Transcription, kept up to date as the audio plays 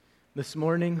This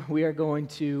morning, we are going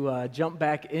to jump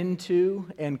back into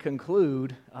and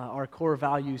conclude our core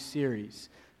values series.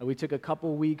 We took a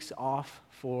couple weeks off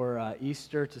for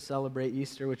Easter to celebrate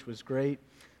Easter, which was great.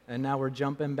 And now we're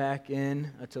jumping back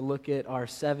in to look at our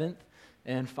seventh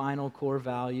and final core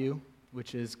value,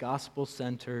 which is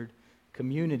gospel-centered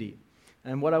community.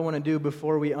 And what I want to do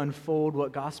before we unfold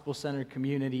what gospel-centered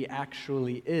community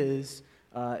actually is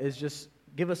just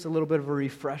give us a little bit of a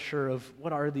refresher of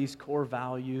what are these core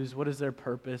values, what is their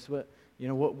purpose, what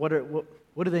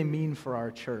do they mean for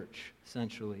our church,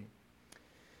 essentially.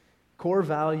 Core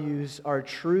values are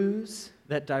truths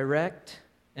that direct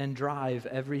and drive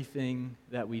everything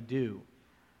that we do.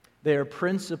 They are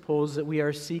principles that we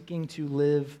are seeking to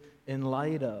live in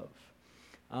light of.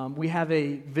 We have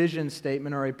a vision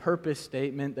statement or a purpose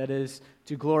statement that is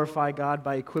to glorify God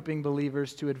by equipping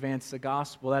believers to advance the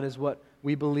gospel. That is what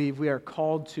we believe we are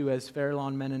called to as Fair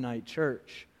Lawn Mennonite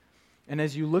Church. And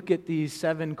as you look at these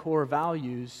 7 core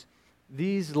values,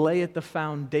 these lay at the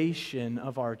foundation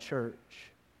of our church.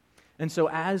 And so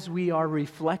as we are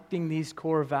reflecting these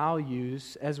core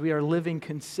values, as we are living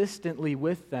consistently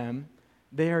with them,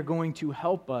 they are going to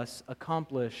help us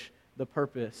accomplish the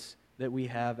purpose that we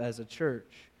have as a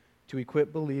church, to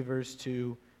equip believers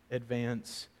to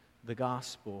advance the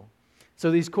gospel. So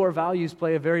these core values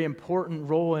play a very important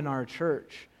role in our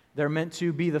church. They're meant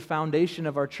to be the foundation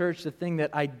of our church. The thing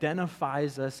that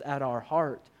identifies us at our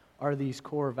heart are these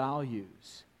core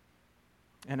values.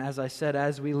 And as I said,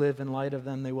 as we live in light of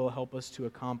them, they will help us to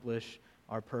accomplish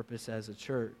our purpose as a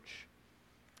church.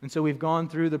 And so we've gone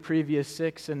through the previous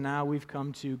 6, and now we've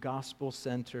come to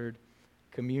gospel-centered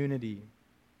community.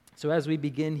 So as we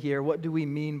begin here, what do we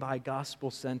mean by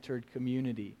gospel-centered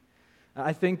community?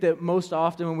 I think that most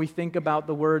often when we think about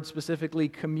the word specifically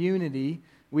community,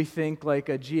 we think like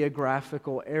a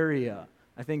geographical area.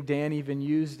 I think Dan even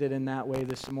used it in that way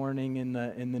this morning in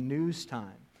the news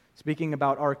time. Speaking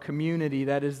about our community,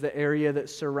 that is the area that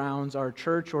surrounds our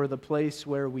church or the place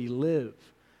where we live.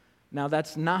 Now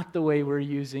that's not the way we're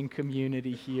using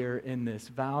community here in this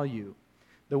value.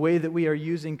 The way that we are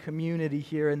using community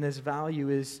here in this value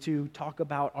is to talk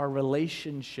about our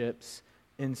relationships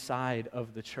inside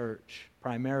of the church,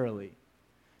 primarily.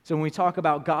 So when we talk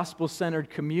about gospel-centered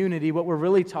community, what we're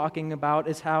really talking about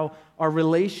is how our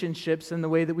relationships and the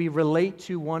way that we relate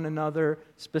to one another,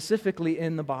 specifically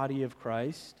in the body of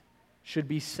Christ, should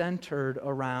be centered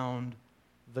around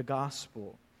the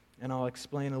gospel. And I'll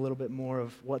explain a little bit more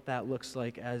of what that looks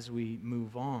like as we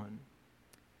move on.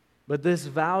 But this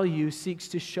value seeks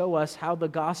to show us how the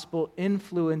gospel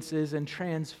influences and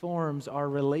transforms our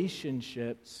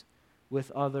relationships with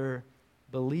other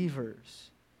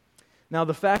believers. Now,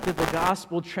 the fact that the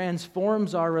gospel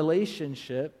transforms our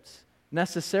relationships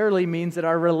necessarily means that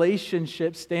our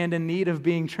relationships stand in need of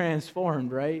being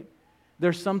transformed, right?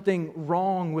 There's something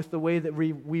wrong with the way that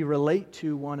we relate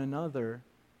to one another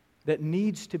that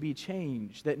needs to be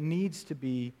changed, that needs to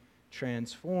be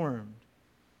transformed.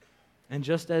 And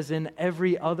just as in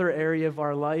every other area of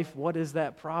our life, what is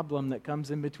that problem that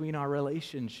comes in between our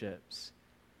relationships?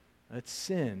 It's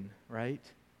sin, right?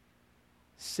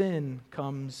 Sin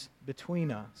comes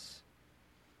between us.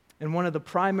 And one of the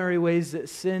primary ways that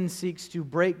sin seeks to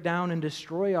break down and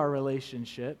destroy our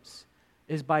relationships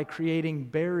is by creating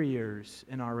barriers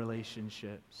in our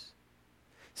relationships.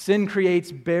 Sin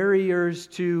creates barriers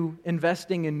to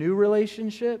investing in new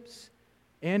relationships,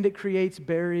 and it creates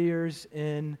barriers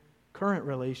in current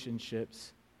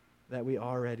relationships that we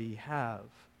already have.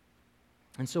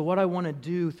 And so what I want to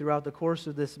do throughout the course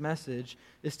of this message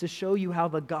is to show you how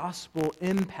the gospel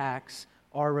impacts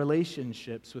our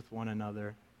relationships with one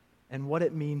another and what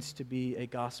it means to be a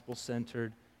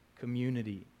gospel-centered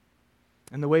community.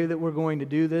 And the way that we're going to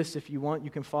do this, if you want, you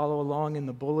can follow along in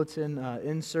the bulletin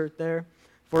insert there.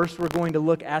 First, we're going to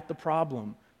look at the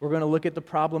problem. We're going to look at the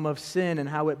problem of sin and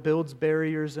how it builds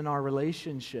barriers in our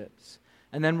relationships.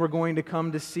 And then we're going to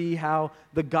come to see how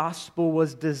the gospel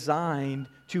was designed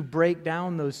to break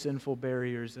down those sinful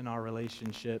barriers in our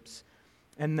relationships.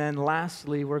 And then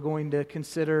lastly, we're going to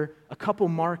consider a couple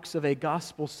marks of a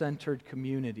gospel-centered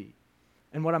community.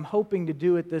 And what I'm hoping to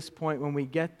do at this point when we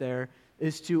get there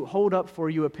is to hold up for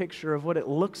you a picture of what it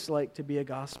looks like to be a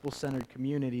gospel-centered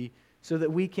community so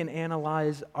that we can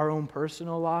analyze our own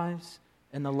personal lives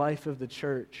and the life of the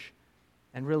church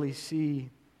and really see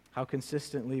how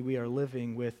consistently we are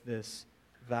living with this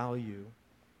value,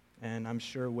 and I'm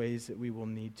sure ways that we will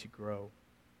need to grow.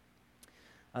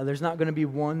 There's not going to be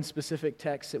one specific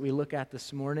text that we look at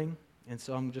this morning, and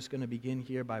so I'm just going to begin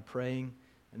here by praying,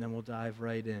 and then we'll dive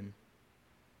right in.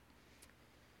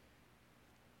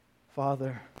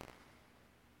 Father,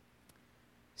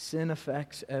 Sin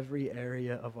affects every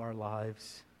area of our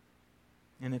lives,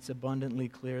 and it's abundantly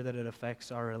clear that it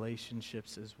affects our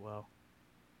relationships as well.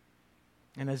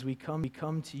 And as we come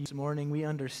to you this morning, we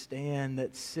understand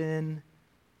that sin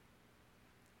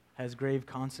has grave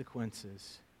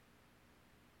consequences.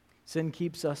 Sin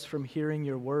keeps us from hearing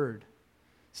your word.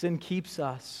 Sin keeps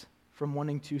us from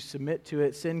wanting to submit to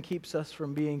it. Sin keeps us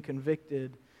from being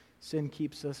convicted. Sin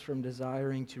keeps us from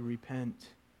desiring to repent.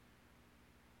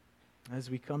 As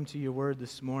we come to your word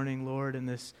this morning, Lord, in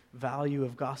this value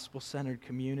of gospel-centered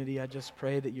community, I just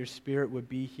pray that your Spirit would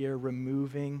be here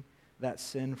removing that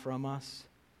sin from us,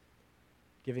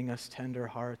 giving us tender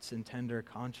hearts and tender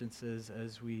consciences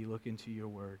as we look into your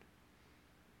word.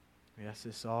 We ask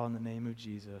this all in the name of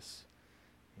Jesus.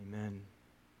 Amen.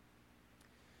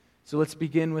 So let's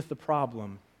begin with the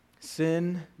problem.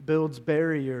 Sin builds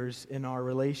barriers in our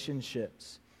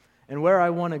relationships. And where I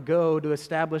want to go to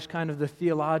establish kind of the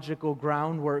theological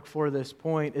groundwork for this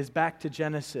point is back to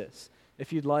Genesis.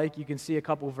 If you'd like, you can see a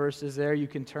couple verses there. You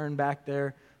can turn back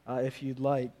there if you'd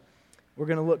like. We're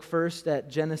going to look first at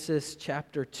Genesis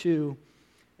chapter 2.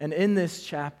 And in this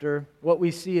chapter, what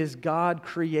we see is God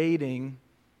creating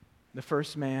the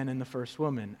first man and the first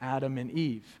woman, Adam and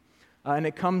Eve. And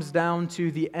it comes down to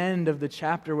the end of the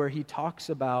chapter where he talks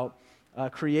about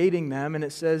creating them. And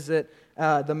it says that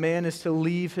the man is to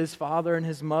leave his father and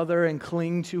his mother and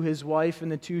cling to his wife, and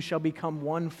the two shall become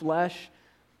one flesh.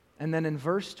 And then in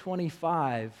verse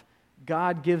 25,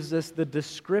 God gives us the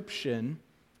description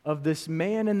of this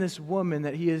man and this woman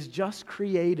that he has just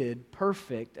created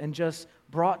perfect and just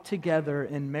brought together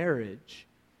in marriage.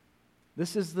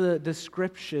 This is the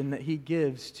description that he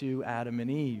gives to Adam and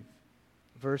Eve.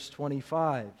 Verse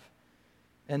 25,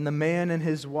 and the man and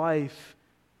his wife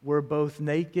were both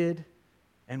naked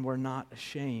and were not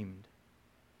ashamed.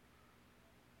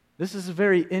 This is a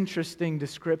very interesting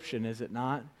description, is it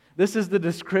not? This is the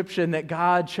description that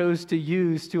God chose to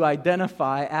use to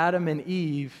identify Adam and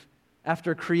Eve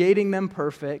after creating them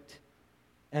perfect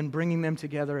and bringing them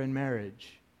together in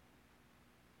marriage.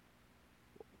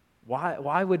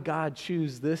 Why would God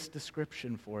choose this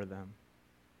description for them?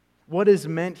 What is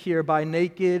meant here by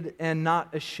naked and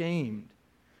not ashamed?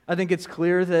 I think it's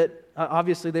clear that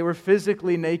obviously they were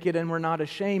physically naked and were not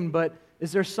ashamed, but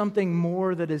is there something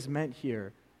more that is meant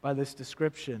here by this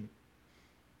description?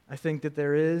 I think that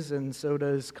there is, and so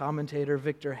does commentator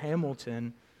Victor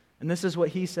Hamilton. And this is what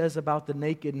he says about the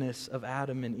nakedness of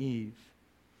Adam and Eve.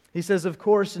 He says, of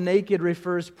course, naked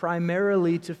refers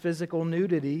primarily to physical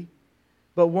nudity,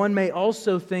 but one may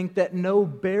also think that no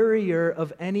barrier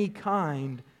of any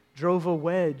kind drove a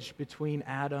wedge between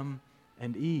Adam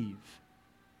and Eve.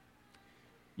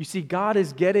 You see, God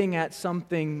is getting at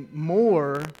something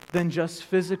more than just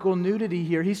physical nudity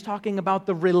here. He's talking about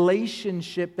the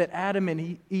relationship that Adam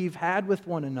and Eve had with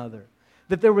one another,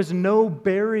 that there was no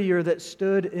barrier that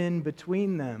stood in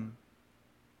between them.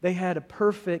 They had a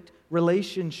perfect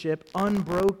relationship,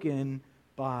 unbroken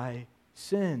by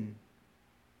sin.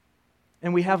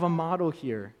 And we have a model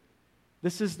here.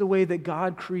 This is the way that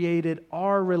God created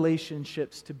our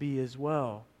relationships to be as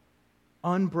well,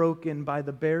 unbroken by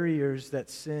the barriers that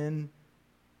sin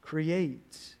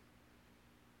creates.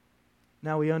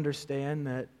 Now we understand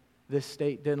that this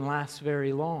state didn't last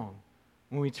very long.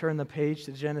 When we turn the page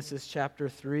to Genesis chapter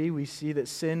 3, we see that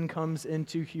sin comes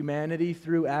into humanity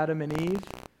through Adam and Eve,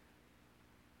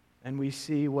 and we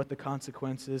see what the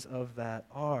consequences of that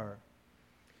are.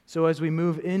 So as we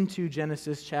move into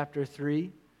Genesis chapter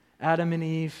 3, Adam and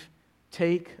Eve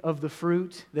take of the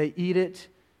fruit, they eat it,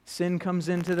 sin comes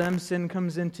into them, sin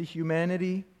comes into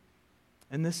humanity,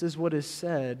 and this is what is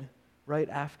said right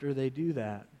after they do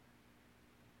that.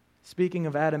 Speaking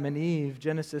of Adam and Eve,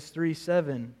 Genesis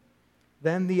 3:7,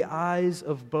 then the eyes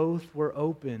of both were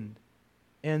opened,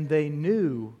 and they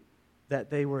knew that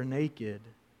they were naked.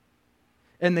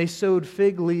 And they sewed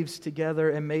fig leaves together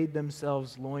and made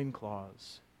themselves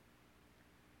loincloths.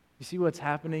 You see what's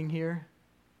happening here?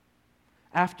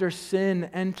 After sin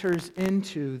enters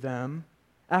into them,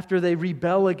 after they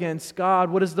rebel against God,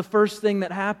 what is the first thing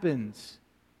that happens?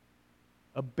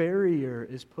 A barrier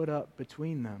is put up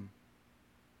between them.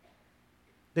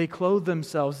 They clothe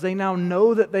themselves. They now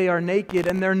know that they are naked,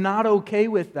 and they're not okay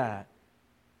with that.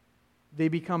 They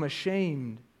become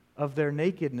ashamed of their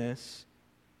nakedness,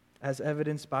 as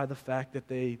evidenced by the fact that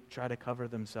they try to cover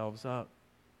themselves up.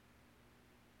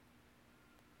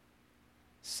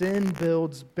 Sin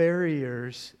builds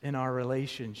barriers in our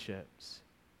relationships.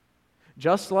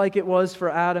 Just like it was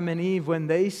for Adam and Eve when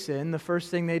they sinned, the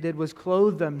first thing they did was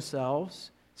clothe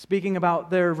themselves, speaking about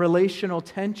their relational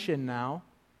tension now,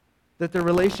 that their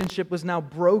relationship was now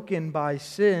broken by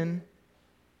sin.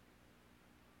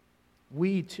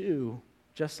 we too,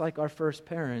 just like our first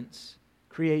parents,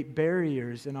 create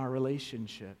barriers in our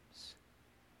relationships.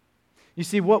 You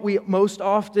see, what we most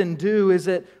often do is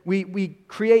that we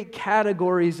create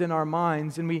categories in our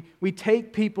minds, and we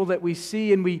take people that we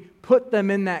see and we put them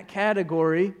in that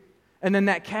category, and then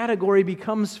that category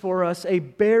becomes for us a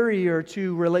barrier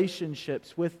to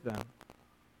relationships with them.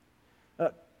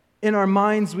 In our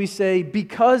minds, we say,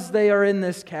 because they are in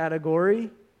this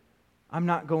category, I'm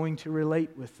not going to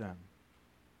relate with them.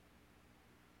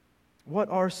 What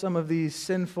are some of these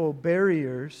sinful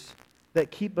barriers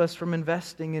that keep us from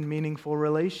investing in meaningful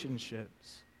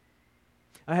relationships?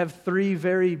 I have three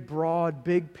very broad,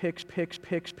 big picks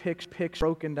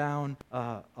broken down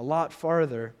a lot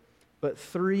farther, but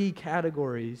three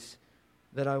categories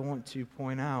that I want to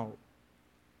point out.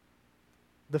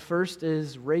 The first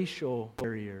is racial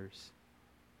barriers.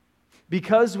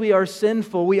 Because we are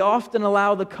sinful, we often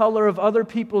allow the color of other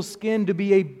people's skin to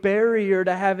be a barrier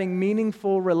to having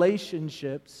meaningful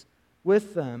relationships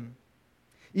with them.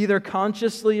 Either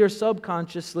consciously or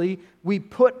subconsciously, we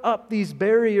put up these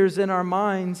barriers in our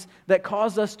minds that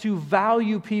cause us to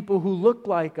value people who look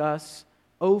like us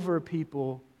over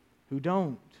people who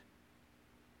don't.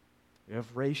 We have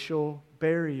racial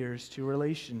barriers to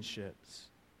relationships.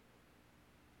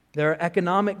 There are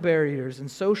economic barriers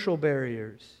and social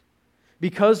barriers.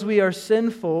 Because we are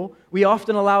sinful, we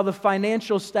often allow the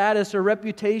financial status or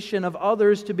reputation of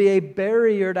others to be a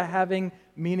barrier to having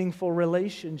meaningful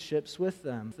relationships with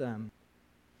them.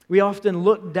 We often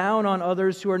look down on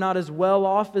others who are not as well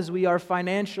off as we are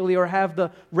financially or have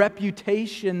the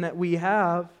reputation that we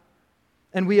have,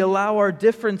 and we allow our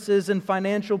differences in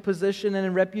financial position and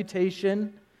in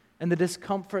reputation and the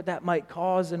discomfort that might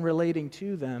cause in relating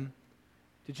to them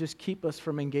to just keep us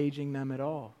from engaging them at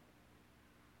all.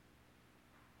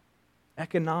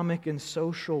 Economic and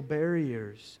social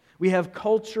barriers. We have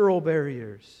cultural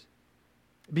barriers.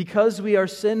 Because we are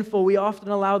sinful, we often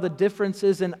allow the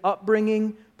differences in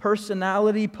upbringing,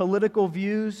 personality, political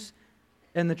views,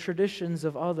 and the traditions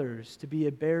of others to be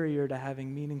a barrier to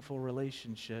having meaningful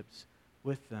relationships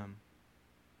with them.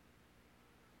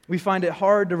 We find it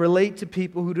hard to relate to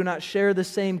people who do not share the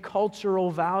same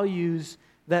cultural values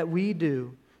that we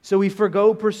do. So we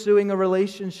forgo pursuing a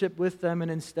relationship with them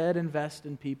and instead invest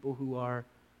in people who are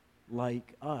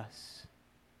like us.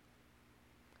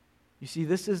 You see,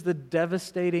 this is the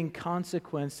devastating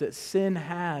consequence that sin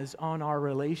has on our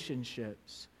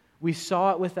relationships. We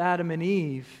saw it with Adam and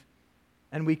Eve,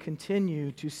 and we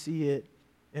continue to see it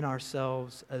in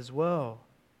ourselves as well.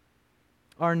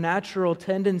 Our natural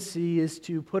tendency is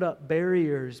to put up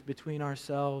barriers between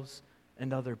ourselves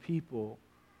and other people.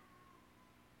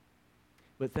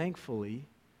 But thankfully,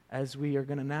 as we are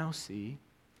going to now see,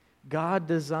 God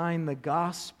designed the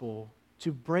gospel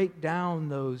to break down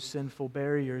those sinful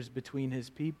barriers between His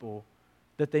people,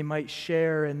 that they might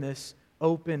share in this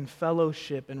open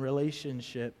fellowship and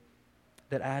relationship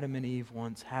that Adam and Eve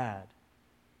once had.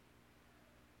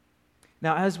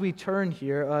 Now, as we turn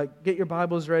here, get your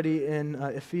Bibles ready in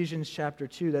Ephesians chapter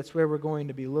 2. That's where we're going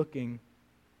to be looking.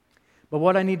 But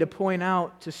what I need to point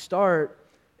out to start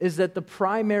is that the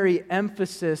primary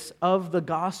emphasis of the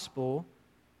gospel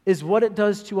is what it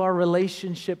does to our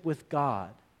relationship with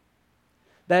God.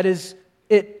 That is,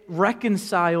 it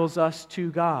reconciles us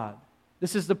to God.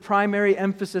 This is the primary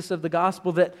emphasis of the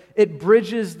gospel, that it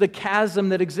bridges the chasm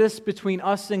that exists between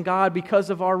us and God because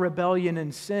of our rebellion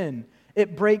and sin.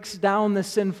 It breaks down the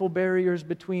sinful barriers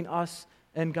between us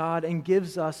and God and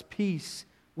gives us peace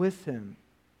with Him.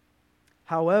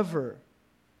 However,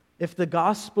 if the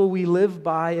gospel we live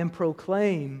by and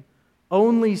proclaim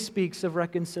only speaks of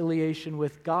reconciliation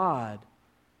with God,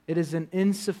 it is an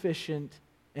insufficient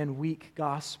and weak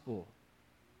gospel.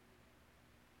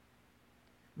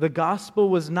 The gospel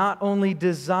was not only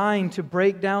designed to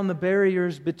break down the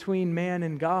barriers between man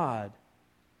and God,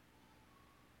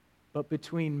 but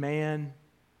between man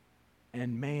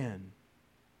and man.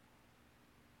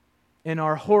 In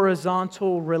our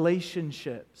horizontal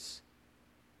relationships,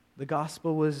 the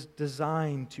gospel was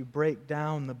designed to break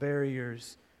down the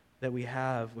barriers that we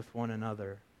have with one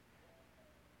another.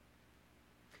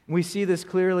 We see this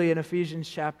clearly in Ephesians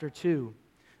chapter 2.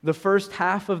 The first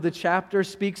half of the chapter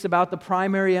speaks about the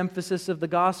primary emphasis of the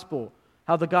gospel,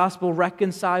 how the gospel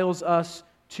reconciles us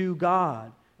to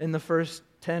God in the first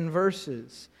 10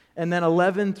 verses. And then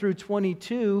 11 through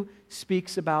 22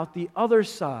 speaks about the other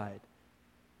side,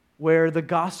 where the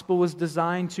gospel was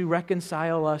designed to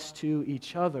reconcile us to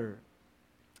each other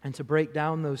and to break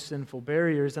down those sinful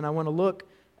barriers. And I want to look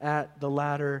at the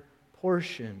latter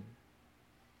portion.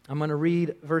 I'm going to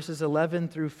read verses 11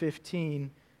 through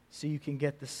 15 so you can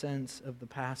get the sense of the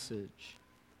passage.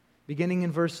 Beginning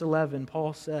in verse 11,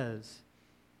 Paul says,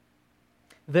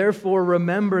 "Therefore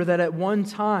remember that at one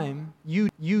time you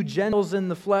Gentiles in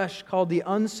the flesh, called the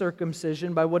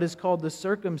uncircumcision by what is called the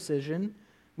circumcision,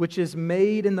 which is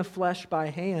made in the flesh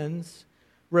by hands,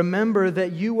 remember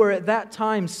that you were at that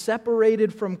time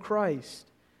separated from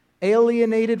Christ,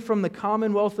 alienated from the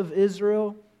commonwealth of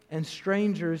Israel, and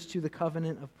strangers to the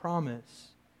covenant of promise,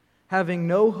 having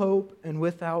no hope and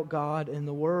without God in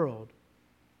the world.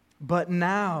 But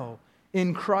now,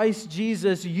 in Christ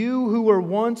Jesus, you who were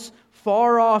once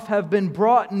far off have been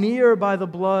brought near by the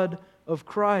blood of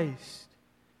Christ.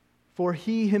 For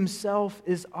He Himself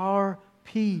is our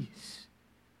peace,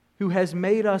 who has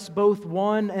made us both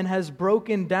one and has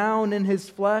broken down in His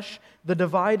flesh the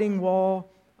dividing wall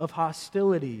of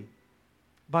hostility,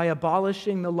 by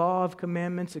abolishing the law of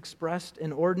commandments expressed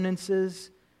in ordinances,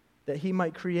 that He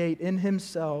might create in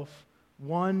Himself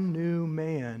one new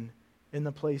man in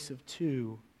the place of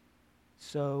two,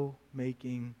 so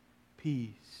making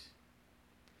peace."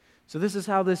 So this is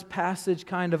how this passage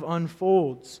kind of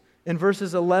unfolds. In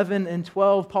verses 11 and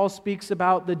 12, Paul speaks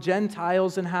about the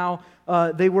Gentiles and how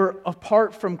they were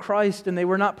apart from Christ and they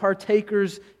were not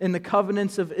partakers in the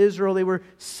covenants of Israel. They were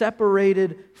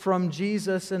separated from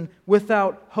Jesus and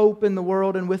without hope in the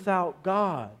world and without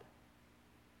God.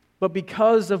 But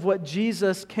because of what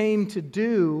Jesus came to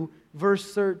do,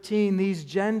 verse 13, these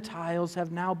Gentiles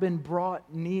have now been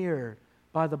brought near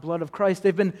by the blood of Christ.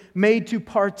 They've been made to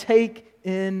partake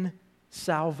in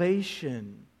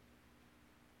salvation.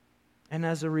 And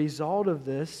as a result of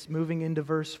this, moving into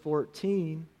verse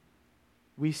 14,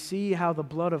 we see how the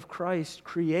blood of Christ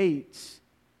creates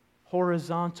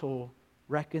horizontal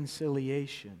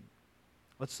reconciliation.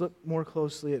 Let's look more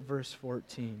closely at verse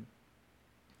 14.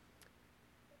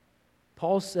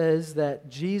 Paul says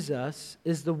that Jesus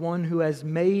is the one who has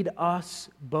made us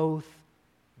both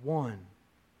one.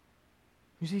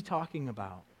 Who's he talking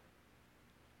about?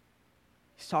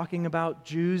 He's talking about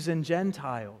Jews and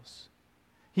Gentiles.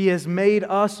 He has made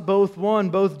us both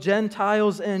one, both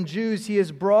Gentiles and Jews. He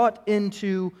has brought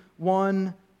into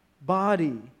one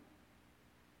body.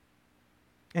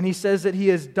 And he says that He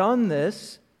has done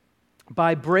this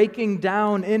by breaking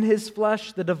down in His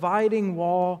flesh the dividing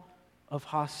wall of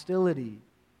hostility.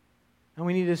 And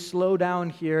we need to slow down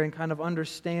here and kind of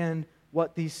understand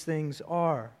what these things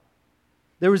are.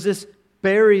 There was this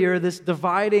barrier, this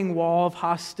dividing wall of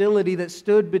hostility that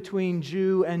stood between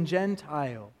Jew and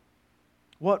Gentile.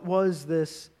 What was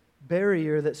this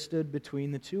barrier that stood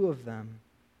between the two of them?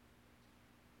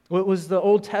 Well, it was the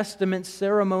Old Testament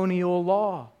ceremonial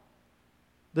law,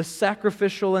 the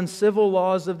sacrificial and civil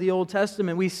laws of the Old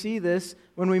Testament. We see this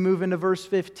when we move into verse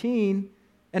 15,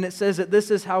 and it says that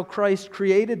this is how Christ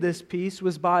created this peace,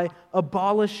 was by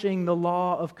abolishing the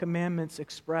law of commandments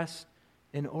expressed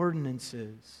in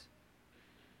ordinances.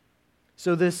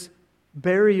 So this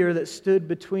barrier that stood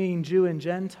between Jew and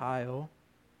Gentile,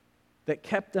 that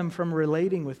kept them from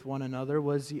relating with one another,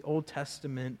 was the Old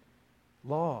Testament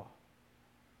law.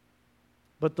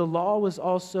 But the law was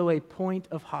also a point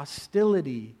of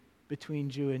hostility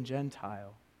between Jew and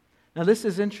Gentile. Now this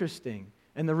is interesting,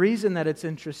 and the reason that it's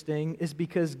interesting is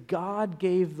because God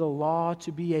gave the law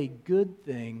to be a good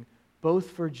thing both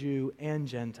for Jew and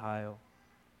Gentile.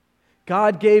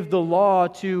 God gave the law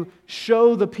to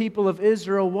show the people of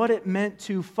Israel what it meant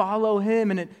to follow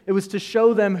Him, and it was to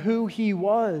show them who He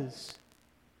was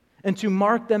and to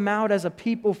mark them out as a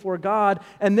people for God.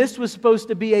 And this was supposed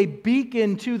to be a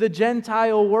beacon to the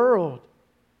Gentile world.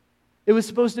 It was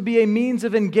supposed to be a means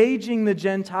of engaging the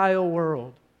Gentile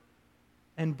world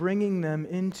and bringing them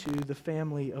into the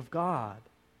family of God.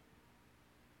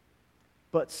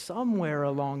 But somewhere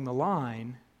along the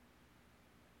line,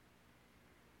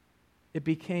 it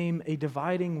became a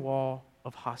dividing wall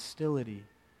of hostility.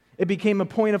 It became a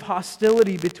point of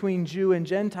hostility between Jew and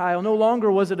Gentile. No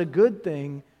longer was it a good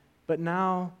thing, but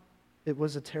now it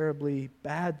was a terribly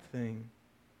bad thing.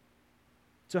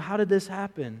 So how did this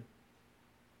happen?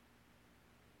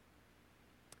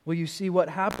 Well, you see, what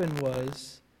happened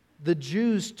was the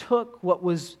Jews took what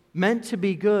was meant to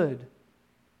be good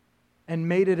and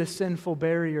made it a sinful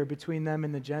barrier between them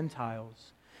and the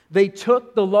Gentiles. They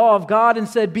took the law of God and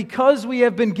said, because we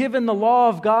have been given the law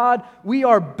of God, we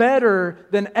are better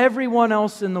than everyone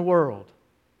else in the world.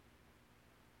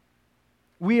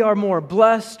 We are more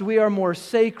blessed, we are more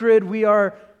sacred, we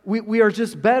are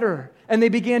just better. And they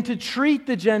began to treat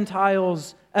the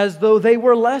Gentiles as though they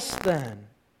were less than.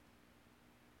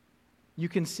 You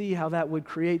can see how that would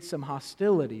create some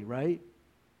hostility, right?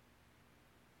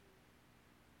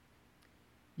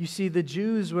 You see, the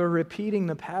Jews were repeating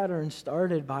the pattern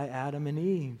started by Adam and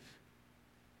Eve.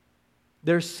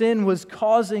 Their sin was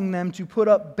causing them to put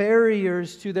up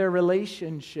barriers to their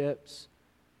relationships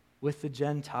with the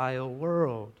Gentile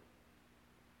world.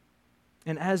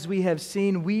 And as we have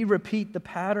seen, we repeat the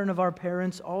pattern of our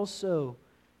parents also,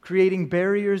 creating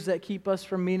barriers that keep us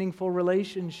from meaningful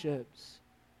relationships.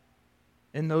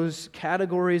 In those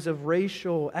categories of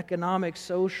racial, economic,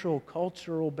 social,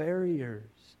 cultural barriers.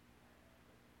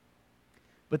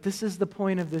 But this is the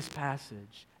point of this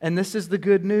passage, and this is the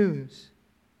good news.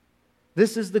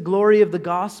 This is the glory of the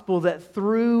gospel, that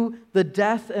through the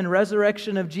death and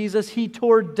resurrection of Jesus, He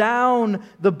tore down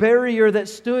the barrier that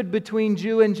stood between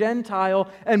Jew and Gentile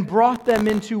and brought them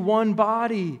into one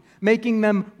body, making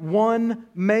them one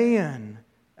man,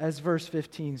 as verse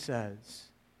 15 says.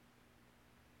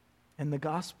 And the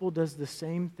gospel does the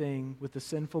same thing with the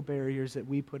sinful barriers that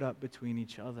we put up between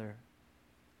each other.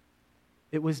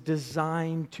 It was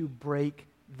designed to break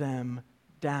them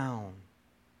down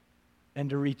and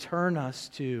to return us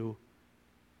to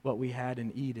what we had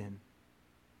in Eden.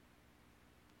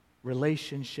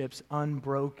 Relationships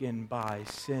unbroken by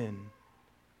sin.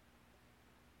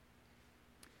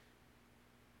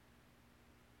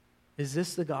 Is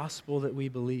this the gospel that we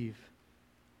believe?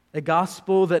 A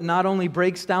gospel that not only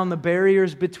breaks down the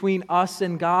barriers between us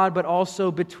and God, but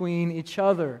also between each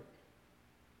other?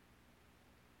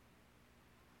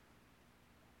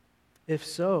 If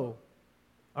so,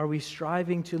 are we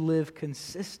striving to live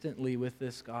consistently with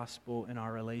this gospel in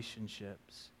our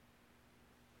relationships?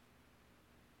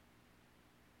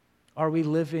 Are we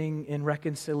living in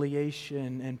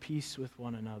reconciliation and peace with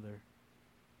one another?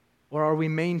 Or are we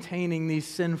maintaining these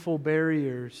sinful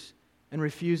barriers and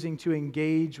refusing to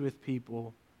engage with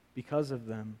people because of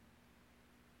them?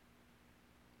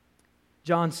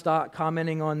 John Stott,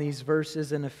 commenting on these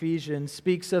verses in Ephesians,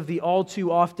 speaks of the all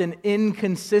too often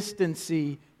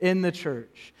inconsistency in the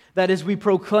church. That is, we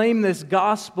proclaim this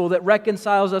gospel that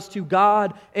reconciles us to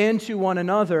God and to one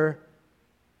another,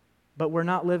 but we're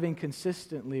not living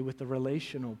consistently with the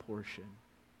relational portion.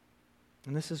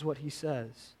 And this is what he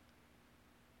says.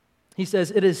 He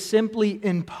says, "It is simply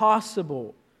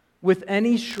impossible with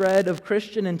any shred of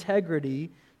Christian integrity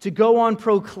to go on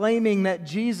proclaiming that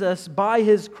Jesus, by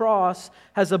His cross,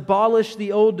 has abolished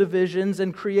the old divisions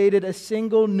and created a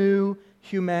single new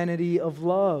humanity of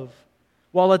love,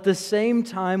 while at the same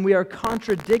time we are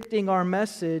contradicting our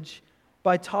message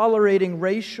by tolerating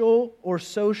racial or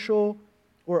social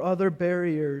or other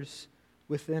barriers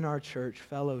within our church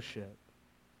fellowship."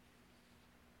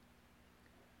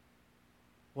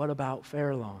 What about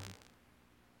Fairlawn?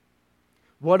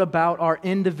 What about our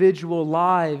individual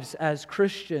lives as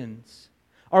Christians?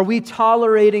 Are we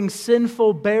tolerating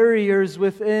sinful barriers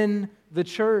within the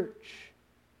church?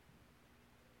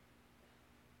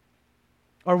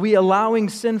 Are we allowing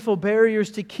sinful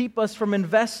barriers to keep us from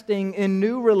investing in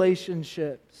new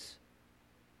relationships?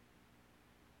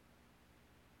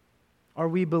 Are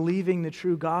we believing the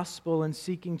true gospel and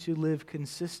seeking to live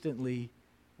consistently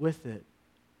with it?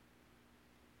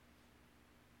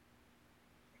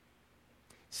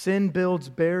 Sin builds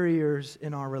barriers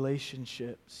in our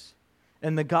relationships,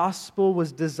 and the gospel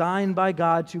was designed by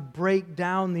God to break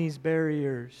down these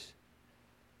barriers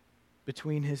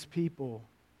between His people.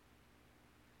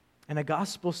 And a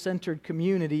gospel-centered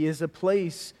community is a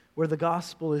place where the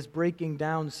gospel is breaking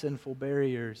down sinful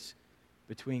barriers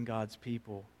between God's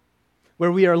people,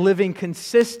 where we are living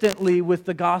consistently with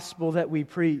the gospel that we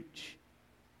preach.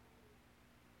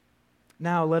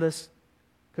 Now let us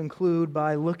conclude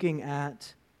by looking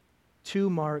at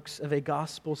two marks of a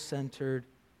gospel-centered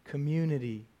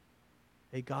community.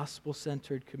 A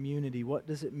gospel-centered community. What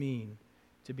does it mean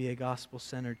to be a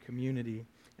gospel-centered community?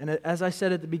 And as I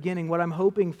said at the beginning, what I'm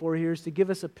hoping for here is to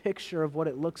give us a picture of what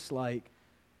it looks like,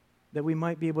 that we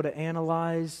might be able to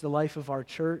analyze the life of our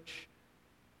church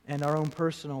and our own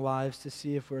personal lives to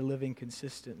see if we're living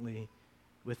consistently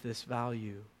with this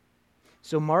value.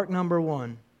 So mark number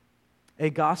one,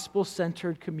 a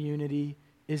gospel-centered community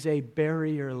is a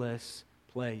barrierless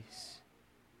place.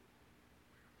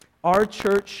 Our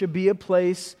church should be a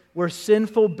place where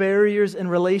sinful barriers and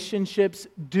relationships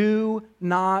do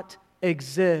not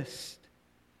exist.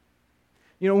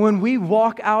 You know, when we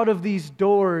walk out of these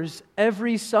doors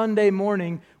every Sunday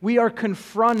morning, we are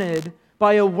confronted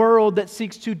by a world that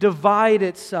seeks to divide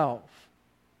itself,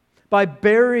 by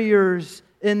barriers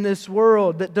in this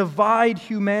world that divide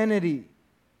humanity.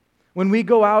 When we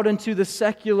go out into the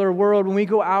secular world, when we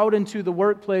go out into the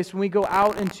workplace, when we go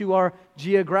out into our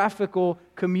geographical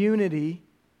community,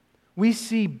 we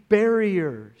see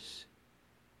barriers.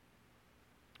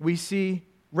 We see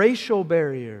racial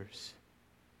barriers.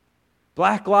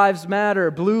 Black lives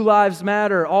matter, blue lives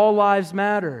matter, all lives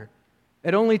matter.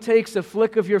 It only takes a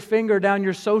flick of your finger down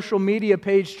your social media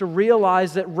page to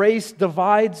realize that race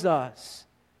divides us,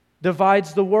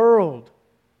 divides the world.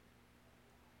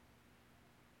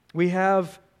 We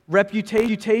have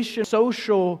reputation,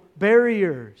 social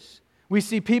barriers. We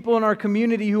see people in our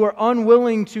community who are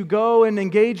unwilling to go and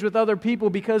engage with other people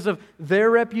because of their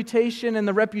reputation and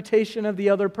the reputation of the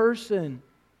other person,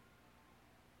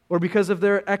 or because of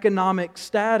their economic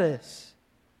status.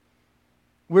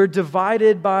 We're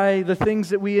divided by the things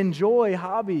that we enjoy,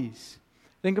 hobbies.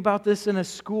 Think about this in a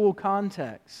school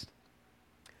context.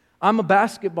 I'm a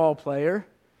basketball player,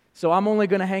 so I'm only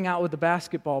going to hang out with the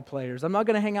basketball players. I'm not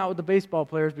going to hang out with the baseball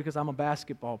players because I'm a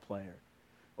basketball player.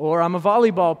 Or I'm a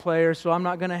volleyball player, so I'm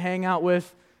not going to hang out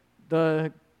with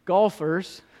the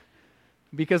golfers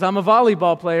because I'm a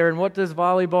volleyball player. And what does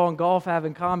volleyball and golf have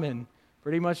in common?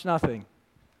 Pretty much nothing.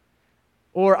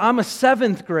 Or I'm a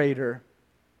 7th grader,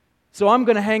 so I'm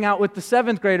going to hang out with the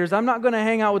 7th graders. I'm not going to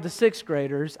hang out with the 6th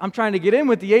graders. I'm trying to get in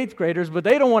with the 8th graders, but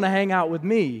they don't want to hang out with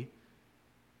me.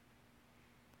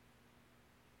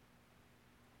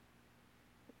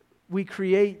 We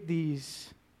create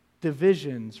these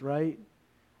divisions, right?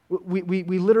 We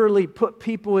literally put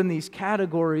people in these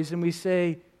categories and we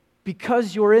say,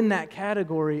 because you're in that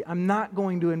category, I'm not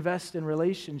going to invest in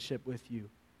relationship with you.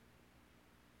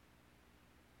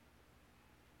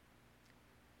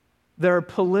 There are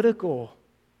political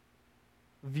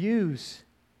views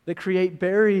that create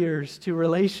barriers to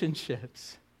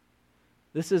relationships.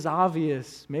 This is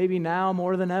obvious, maybe now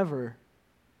more than ever.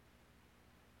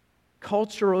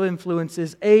 Cultural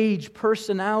influences, age,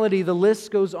 personality, the list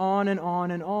goes on and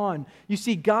on and on. You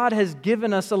see, God has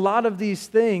given us a lot of these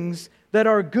things that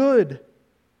are good.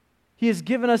 He has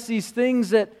given us these things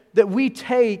that we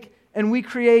take and we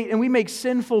create and we make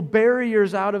sinful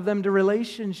barriers out of them to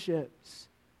relationships.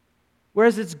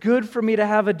 Whereas it's good for me to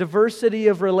have a diversity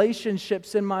of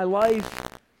relationships in my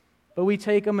life, but we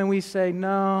take them and we say,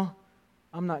 no,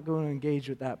 I'm not going to engage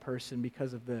with that person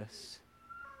because of this.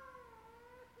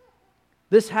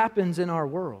 This happens in our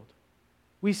world.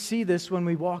 We see this when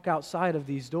we walk outside of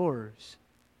these doors.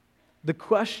 The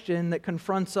question that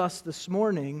confronts us this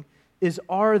morning is,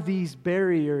 are these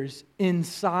barriers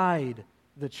inside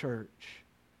the church?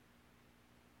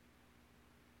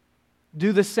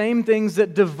 Do the same things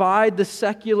that divide the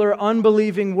secular,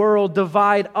 unbelieving world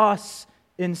divide us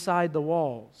inside the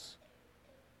walls?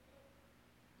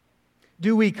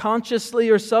 Do we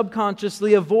consciously or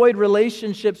subconsciously avoid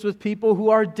relationships with people who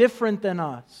are different than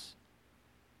us?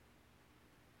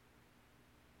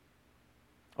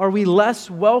 Are we less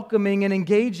welcoming and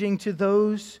engaging to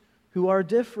those who are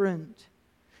different?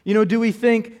 You know, do we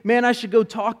think, man, I should go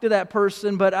talk to that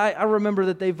person, but I remember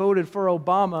that they voted for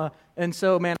Obama, and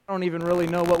so, man, I don't even really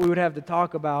know what we would have to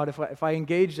talk about. If I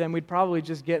engaged them, we'd probably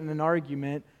just get in an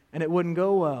argument, and it wouldn't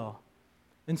go well.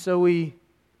 And so we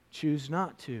choose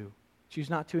not to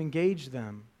engage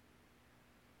them.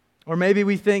 Or maybe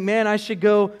we think, man, I should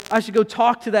go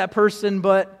talk to that person,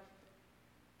 but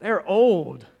they're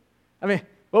old. I mean,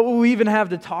 what will we even have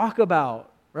to talk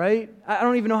about, right? I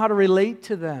don't even know how to relate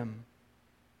to them.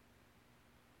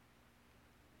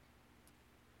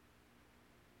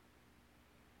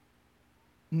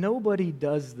 Nobody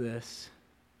does this.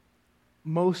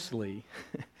 Mostly,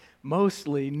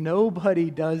 nobody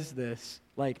does this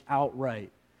like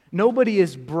outright. Nobody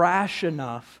is brash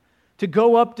enough to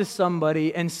go up to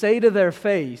somebody and say to their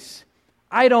face,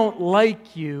 I don't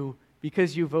like you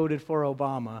because you voted for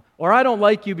Obama, or I don't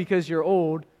like you because you're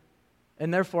old,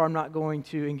 and therefore I'm not going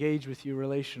to engage with you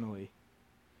relationally.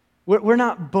 We're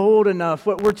not bold enough.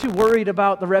 We're too worried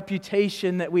about the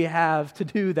reputation that we have to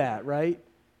do that, right?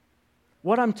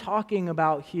 What I'm talking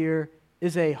about here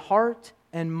is a heart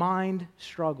and mind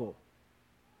struggle.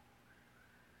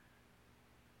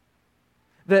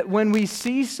 That when we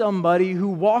see somebody who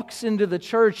walks into the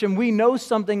church and we know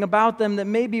something about them that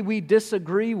maybe we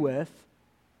disagree with,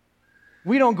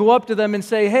 we don't go up to them and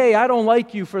say, hey, I don't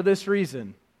like you for this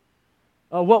reason.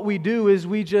 What we do is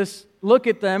we just look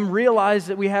at them, realize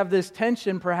that we have this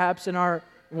tension perhaps in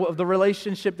the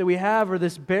relationship that we have, or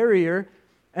this barrier,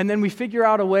 and then we figure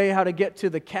out a way how to get to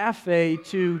the cafe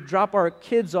to drop our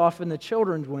kids off in the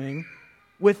children's wing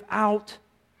without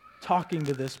talking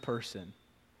to this person.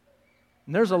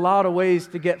 And there's a lot of ways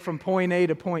to get from point A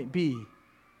to point B.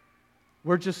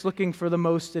 We're just looking for the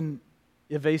most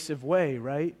evasive way,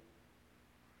 right?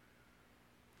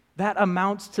 That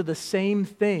amounts to the same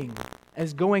thing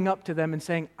as going up to them and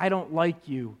saying, I don't like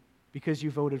you because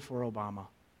you voted for Obama.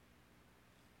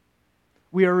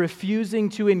 We are refusing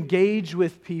to engage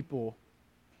with people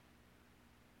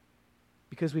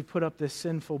because we've put up this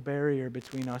sinful barrier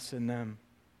between us and them.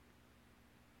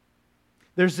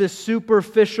 There's this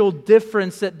superficial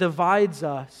difference that divides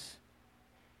us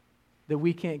that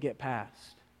we can't get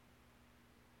past.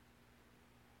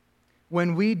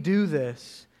 When we do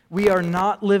this, we are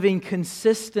not living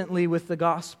consistently with the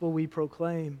gospel we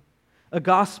proclaim. A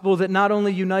gospel that not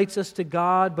only unites us to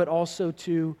God, but also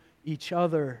to each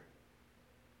other.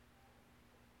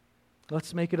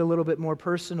 Let's make it a little bit more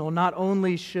personal. Not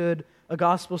only should a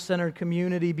gospel-centered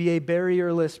community be a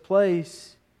barrierless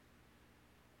place,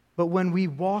 but when we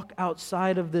walk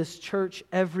outside of this church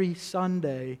every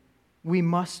Sunday, we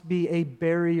must be a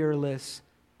barrierless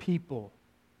people.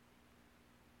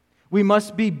 We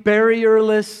must be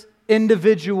barrierless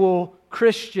individual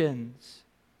Christians.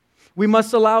 We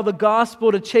must allow the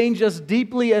gospel to change us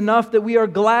deeply enough that we are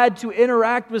glad to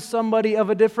interact with somebody of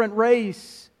a different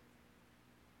race.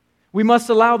 We must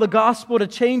allow the gospel to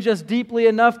change us deeply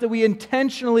enough that we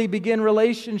intentionally begin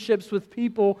relationships with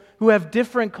people who have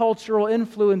different cultural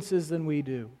influences than we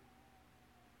do.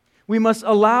 We must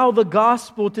allow the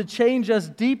gospel to change us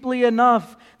deeply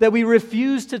enough that we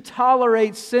refuse to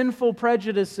tolerate sinful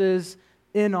prejudices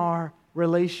in our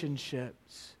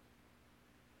relationships.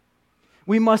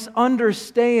 We must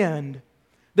understand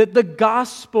that the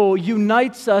gospel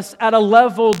unites us at a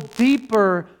level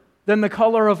deeper than the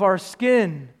color of our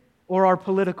skin or our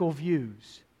political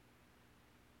views.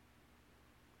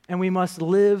 And we must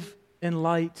live in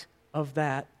light of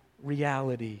that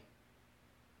reality.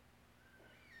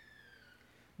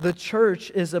 The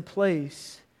church is a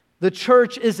place, the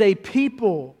church is a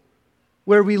people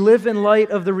where we live in light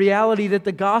of the reality that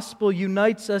the gospel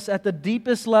unites us at the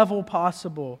deepest level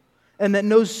possible, and that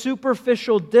no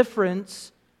superficial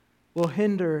difference will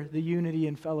hinder the unity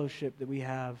and fellowship that we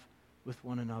have with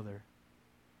one another.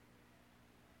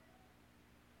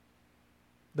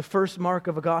 The first mark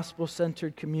of a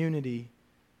gospel-centered community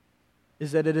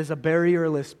is that it is a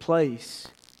barrierless place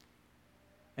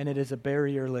and it is a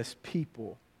barrierless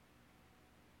people.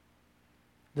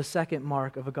 The second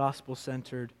mark of a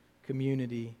gospel-centered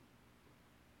community.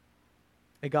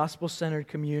 A gospel-centered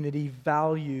community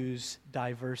values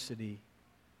diversity.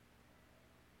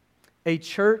 A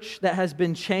church that has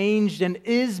been changed and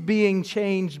is being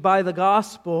changed by the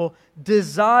gospel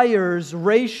desires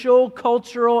racial,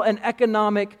 cultural, and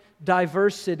economic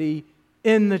diversity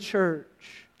in the church.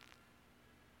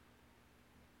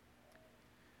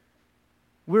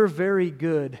 We're very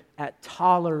good at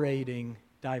tolerating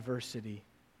diversity.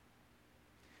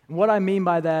 And what I mean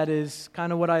by that is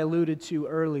kind of what I alluded to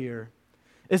earlier,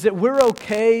 is that we're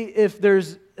okay if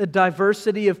there's a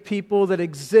diversity of people that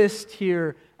exist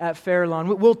here at Fairlawn.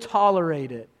 We'll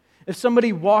tolerate it. If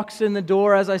somebody walks in the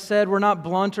door, as I said, we're not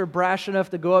blunt or brash enough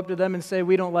to go up to them and say,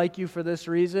 we don't like you for this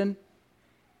reason.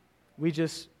 We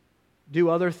just do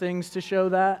other things to show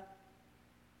that.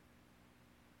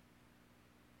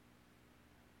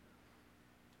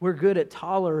 We're good at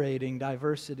tolerating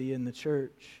diversity in the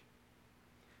church.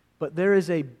 But there is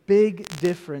a big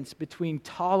difference between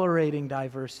tolerating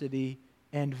diversity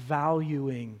and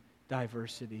valuing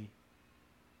diversity.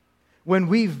 When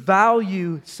we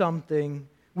value something,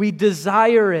 we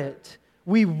desire it,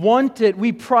 we want it,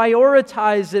 we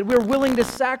prioritize it, we're willing to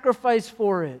sacrifice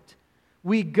for it.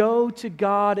 We go to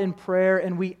God in prayer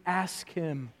and we ask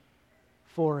Him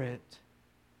for it.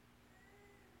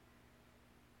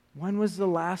 When was the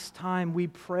last time we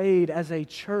prayed as a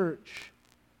church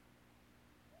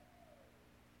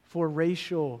for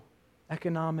racial,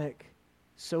 economic,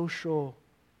 social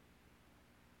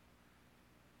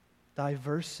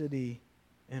diversity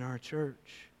in our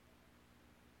church?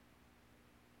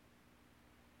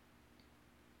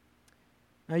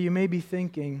 Now you may be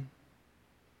thinking,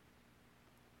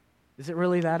 is it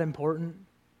really that important?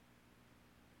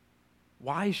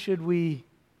 Why should we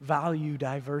value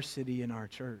diversity in our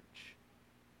church?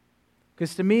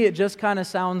 Because to me it just kind of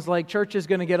sounds like church is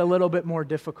going to get a little bit more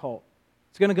difficult.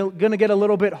 It's going to get a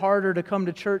little bit harder to come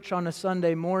to church on a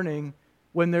Sunday morning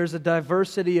when there's a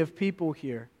diversity of people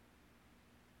here.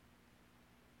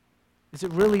 Is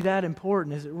it really that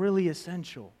important? Is it really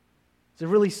essential? Is it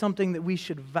really something that we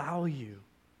should value?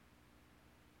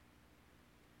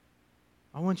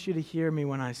 I want you to hear me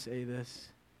when I say this.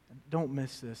 Don't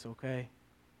miss this, okay?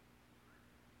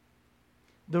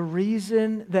 The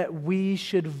reason that we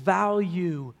should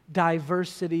value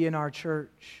diversity in our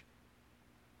church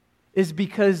is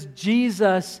because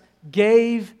Jesus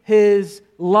gave His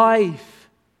life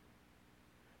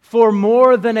for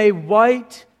more than a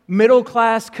white,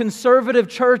 middle-class, conservative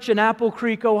church in Apple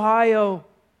Creek, Ohio.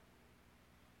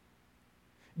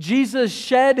 Jesus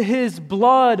shed His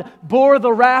blood, bore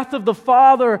the wrath of the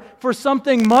Father for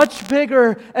something much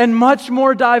bigger and much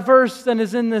more diverse than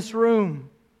is in this room.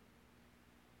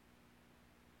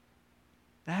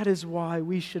 That is why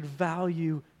we should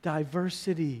value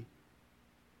diversity.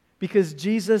 Because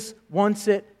Jesus wants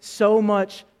it so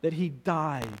much that He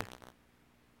died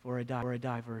for a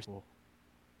diverse people.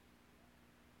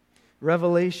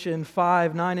 Revelation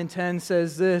 5, 9, and 10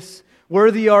 says this,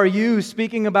 "Worthy are you,"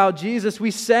 speaking about Jesus.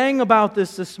 We sang about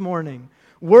this morning.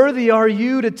 "Worthy are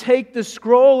you to take the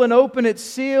scroll and open its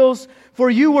seals, for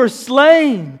you were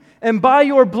slain, and by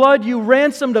your blood you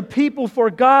ransomed a people for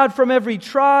God from every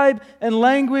tribe and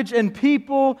language and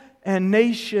people and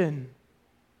nation."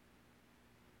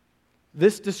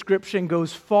 This description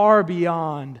goes far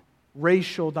beyond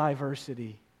racial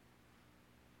diversity.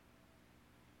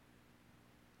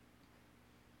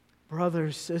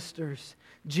 Brothers, sisters,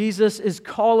 Jesus is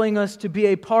calling us to be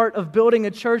a part of building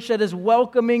a church that is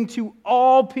welcoming to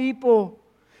all people.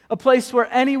 A place where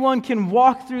anyone can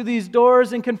walk through these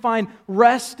doors and can find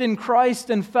rest in Christ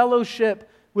and fellowship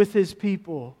with His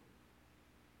people.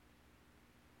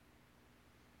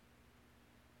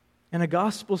 And a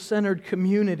gospel-centered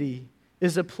community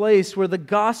is a place where the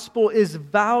gospel is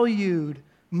valued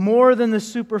more than the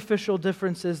superficial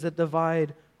differences that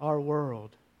divide our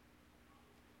world.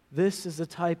 This is the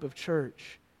type of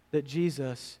church that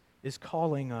Jesus is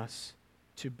calling us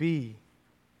to be.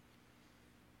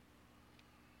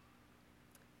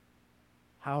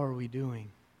 How are we doing?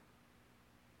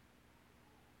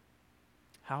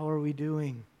 How are we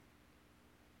doing?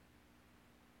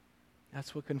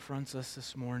 That's what confronts us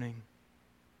this morning.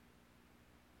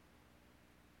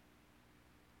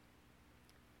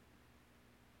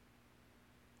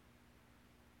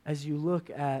 As you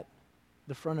look at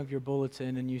the front of your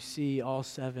bulletin and you see all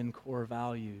 7 core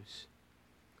values,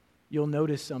 you'll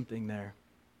notice something there.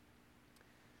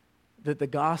 That the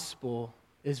gospel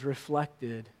is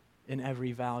reflected in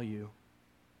every value.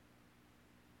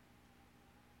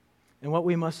 And what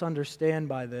we must understand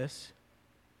by this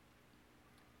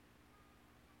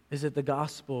is that the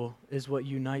gospel is what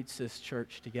unites this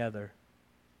church together.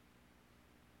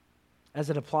 As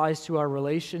it applies to our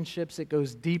relationships, it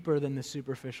goes deeper than the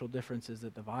superficial differences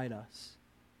that divide us.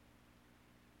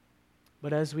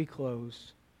 But as we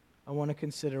close, I want to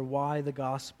consider why the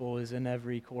gospel is in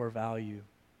every core value.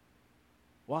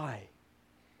 Why?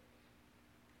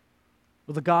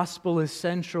 Well, the gospel is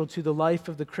central to the life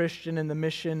of the Christian and the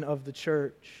mission of the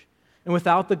church. And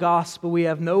without the gospel, we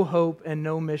have no hope and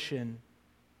no mission.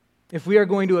 If we are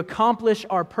going to accomplish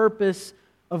our purpose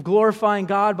of glorifying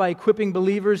God by equipping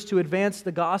believers to advance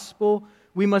the gospel,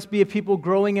 we must be a people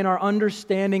growing in our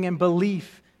understanding and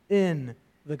belief in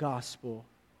the gospel.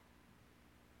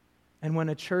 And when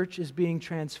a church is being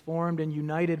transformed and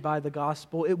united by the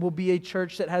gospel, it will be a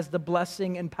church that has the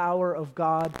blessing and power of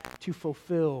God to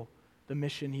fulfill the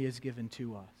mission He has given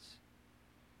to us.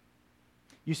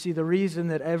 You see, the reason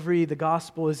that the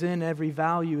gospel is in every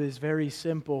value is very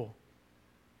simple.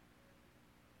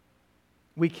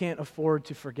 We can't afford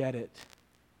to forget it.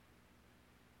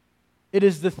 It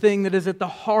is the thing that is at the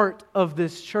heart of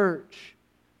this church,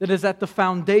 that is at the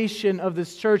foundation of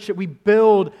this church that we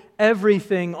build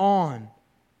everything on.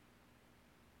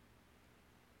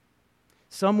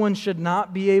 Someone should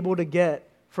not be able to get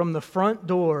from the front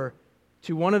door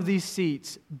to one of these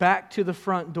seats back to the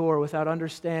front door without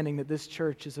understanding that this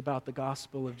church is about the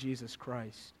gospel of Jesus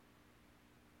Christ.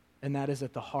 And that is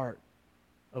at the heart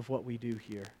of what we do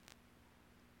here.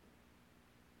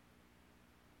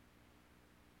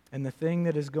 And the thing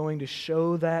that is going to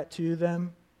show that to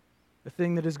them, the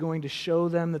thing that is going to show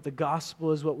them that the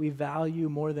gospel is what we value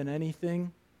more than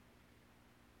anything,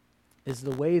 is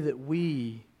the way that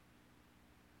we,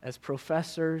 as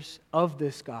professors of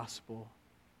this gospel,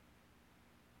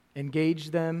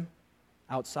 engage them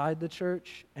outside the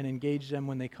church and engage them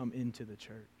when they come into the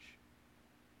church.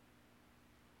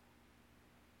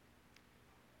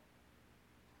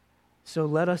 So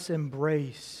let us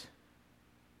embrace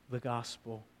the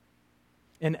gospel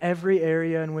in every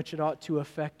area in which it ought to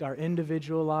affect our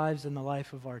individual lives and the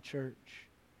life of our church.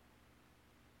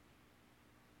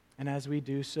 And as we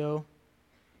do so,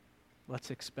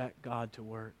 let's expect God to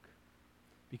work,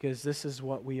 because this is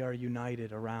what we are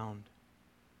united around,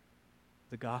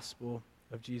 the gospel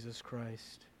of Jesus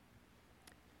Christ.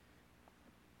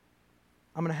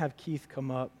 I'm going to have Keith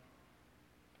come up,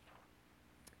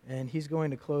 and he's going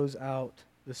to close out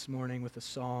this morning with a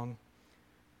song.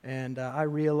 And I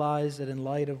realize that in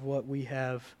light of what we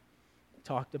have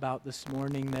talked about this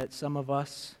morning, that some of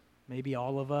us, maybe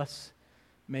all of us,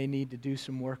 may need to do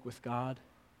some work with God.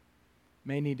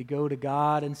 May need to go to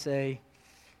God and say,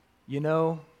 you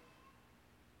know,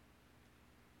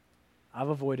 I've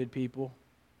avoided people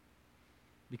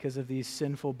because of these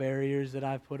sinful barriers that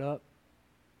I've put up.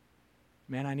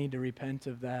 Man, I need to repent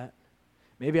of that.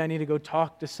 Maybe I need to go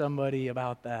talk to somebody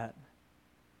about that.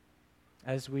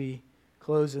 As we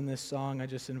close in this song, I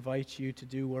just invite you to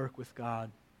do work with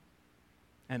God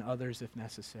and others if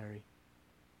necessary.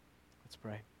 Let's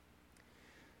pray.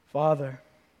 Father,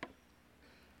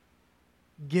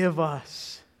 give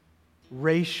us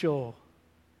racial,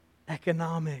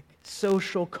 economic,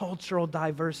 social, cultural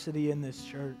diversity in this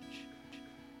church.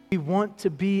 We want to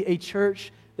be a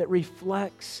church that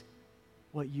reflects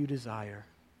what you desire.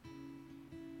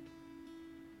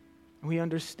 We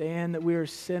understand that we are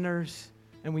sinners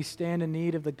and we stand in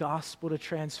need of the gospel to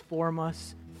transform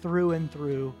us through and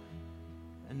through.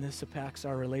 And this impacts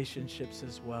our relationships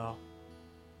as well.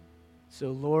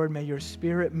 So, Lord, may your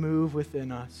Spirit move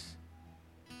within us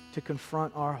to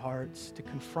confront our hearts, to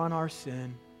confront our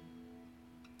sin,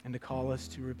 and to call us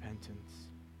to repentance.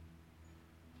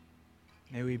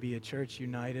 May we be a church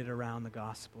united around the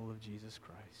gospel of Jesus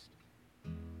Christ.